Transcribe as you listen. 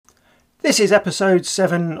This is episode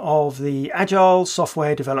 7 of the Agile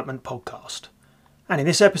Software Development Podcast. And in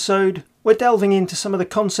this episode, we're delving into some of the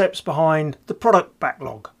concepts behind the product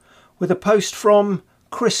backlog with a post from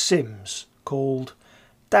Chris Sims called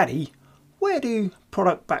Daddy, Where Do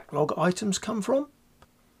Product Backlog Items Come From?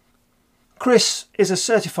 Chris is a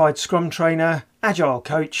certified Scrum trainer, Agile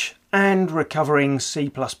coach and recovering C++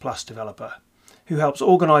 developer who helps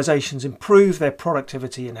organisations improve their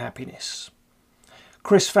productivity and happiness.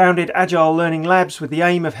 Chris founded Agile Learning Labs with the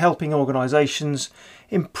aim of helping organisations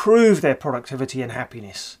improve their productivity and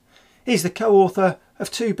happiness. He's the co-author of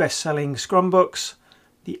 2 best-selling Scrum books,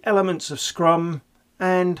 The Elements of Scrum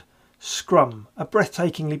and Scrum, a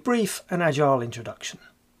breathtakingly brief and agile introduction.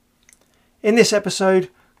 In this episode,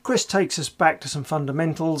 Chris takes us back to some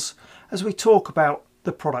fundamentals as we talk about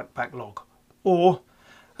the product backlog, or,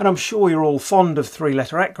 and I'm sure you're all fond of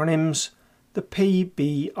 3-letter acronyms, the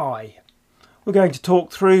PBI. We're going to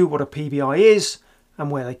talk through what a PBI is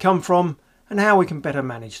and where they come from and how we can better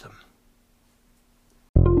manage them.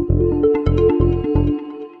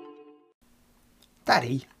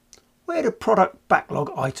 Daddy, where do product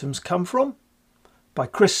backlog items come from? By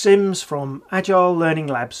Chris Sims from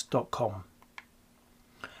agilelearninglabs.com.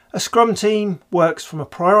 A Scrum team works from a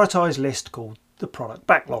prioritised list called the product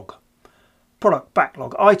backlog. Product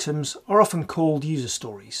backlog items are often called user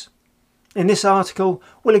stories. In this article,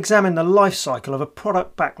 we'll examine the life cycle of a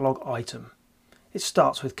product backlog item. It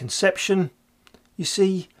starts with conception. You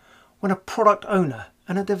see, when a product owner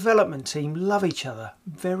and a development team love each other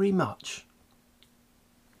very much.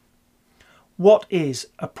 What is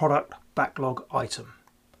a product backlog item?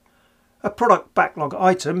 A product backlog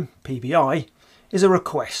item, PBI, is a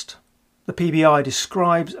request. The PBI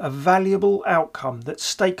describes a valuable outcome that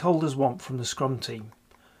stakeholders want from the Scrum team.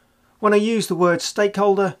 When I use the word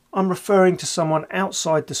stakeholder, I'm referring to someone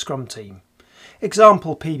outside the Scrum team.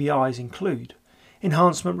 Example PBIs include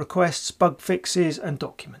enhancement requests, bug fixes and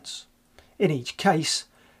documents. In each case,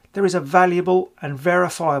 there is a valuable and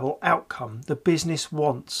verifiable outcome the business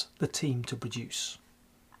wants the team to produce.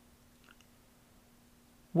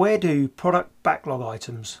 Where do product backlog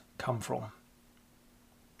items come from?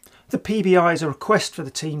 The PBI is a request for the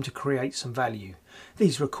team to create some value.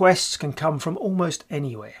 These requests can come from almost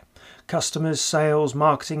anywhere. Customers, sales,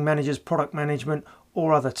 marketing managers, product management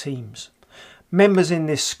or other teams. Members in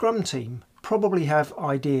this Scrum team probably have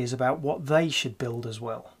ideas about what they should build as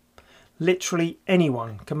well. Literally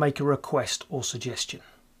anyone can make a request or suggestion.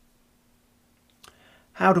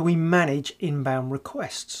 How do we manage inbound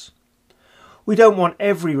requests? We don't want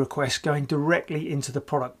every request going directly into the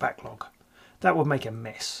product backlog. That would make a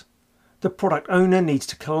mess. The product owner needs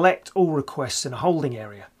to collect all requests in a holding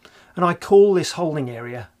area, and I call this holding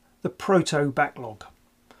area the proto backlog.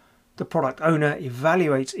 The product owner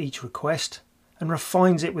evaluates each request and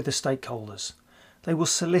refines it with the stakeholders. They will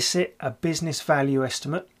solicit a business value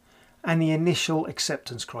estimate and the initial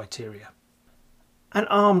acceptance criteria. And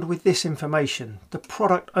armed with this information, the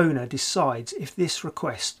product owner decides if this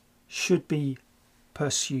request should be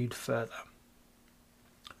pursued further.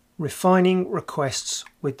 Refining requests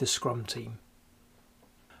with the Scrum team.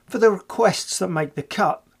 For the requests that make the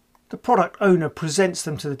cut, the product owner presents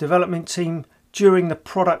them to the development team during the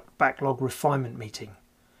product backlog refinement meeting.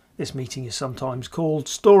 This meeting is sometimes called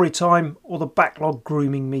story time or the backlog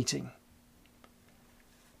grooming meeting.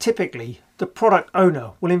 Typically, the product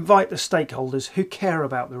owner will invite the stakeholders who care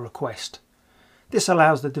about the request. This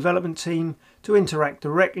allows the development team to interact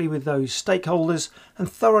directly with those stakeholders and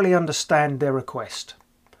thoroughly understand their request.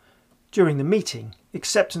 During the meeting,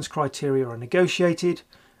 acceptance criteria are negotiated,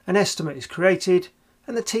 an estimate is created,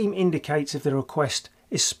 and the team indicates if the request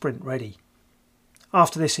is sprint ready.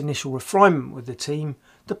 After this initial refinement with the team,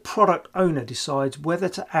 the product owner decides whether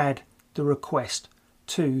to add the request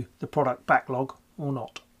to the product backlog or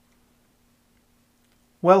not.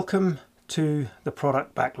 Welcome to the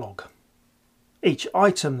product backlog. Each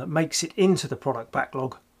item that makes it into the product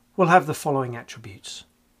backlog will have the following attributes: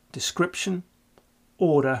 description,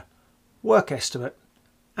 order, work estimate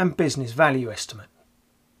and business value estimate.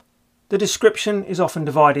 The description is often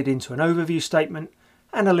divided into an overview statement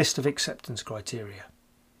and a list of acceptance criteria.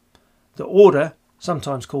 The order,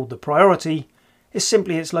 sometimes called the priority, is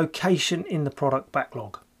simply its location in the product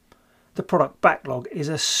backlog. The product backlog is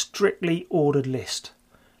a strictly ordered list.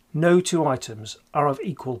 No 2 items are of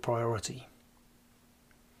equal priority.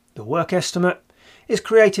 The work estimate is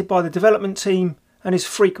created by the development team and is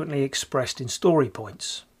frequently expressed in story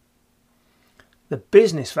points. The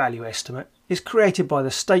business value estimate is created by the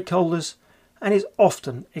stakeholders and is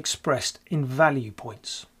often expressed in value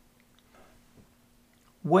points.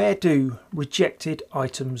 Where do rejected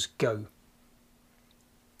items go?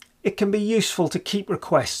 It can be useful to keep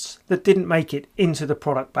requests that didn't make it into the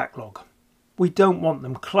product backlog. We don't want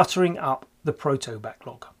them cluttering up the proto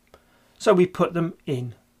backlog. So we put them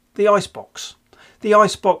in the icebox. The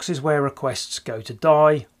icebox is where requests go to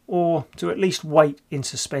die or to at least wait in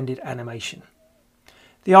suspended animation.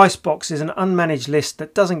 The icebox is an unmanaged list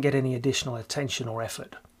that doesn't get any additional attention or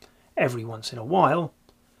effort. Every once in a while,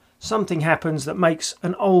 something happens that makes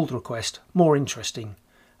an old request more interesting,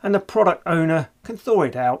 and the product owner can thaw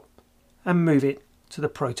it out and move it to the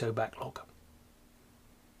proto backlog.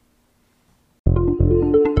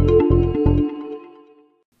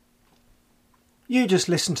 You just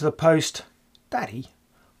listened to the post, "Daddy,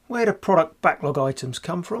 where do product backlog items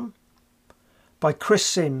come from?" by Chris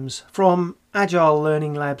Sims from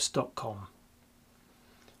agilelearninglabs.com.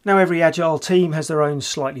 Now, every Agile team has their own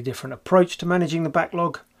slightly different approach to managing the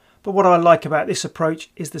backlog, but what I like about this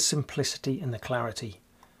approach is the simplicity and the clarity.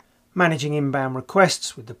 Managing inbound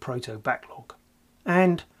requests with the proto backlog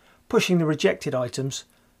and pushing the rejected items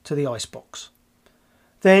to the icebox.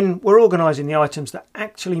 Then we're organising the items that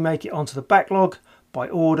actually make it onto the backlog by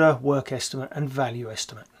order, work estimate and value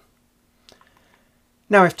estimate.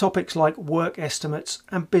 Now, if topics like work estimates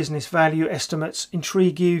and business value estimates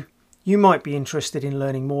intrigue you, you might be interested in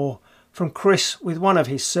learning more from Chris with one of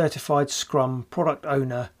his Certified Scrum Product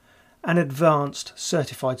Owner and Advanced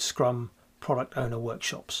Certified Scrum Product Owner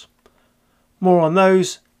workshops. More on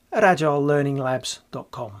those at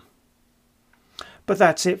agilelearninglabs.com. But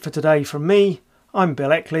that's it for today from me. I'm Bill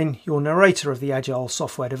Ecklin, your narrator of the Agile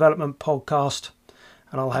Software Development Podcast,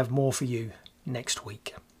 and I'll have more for you next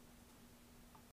week.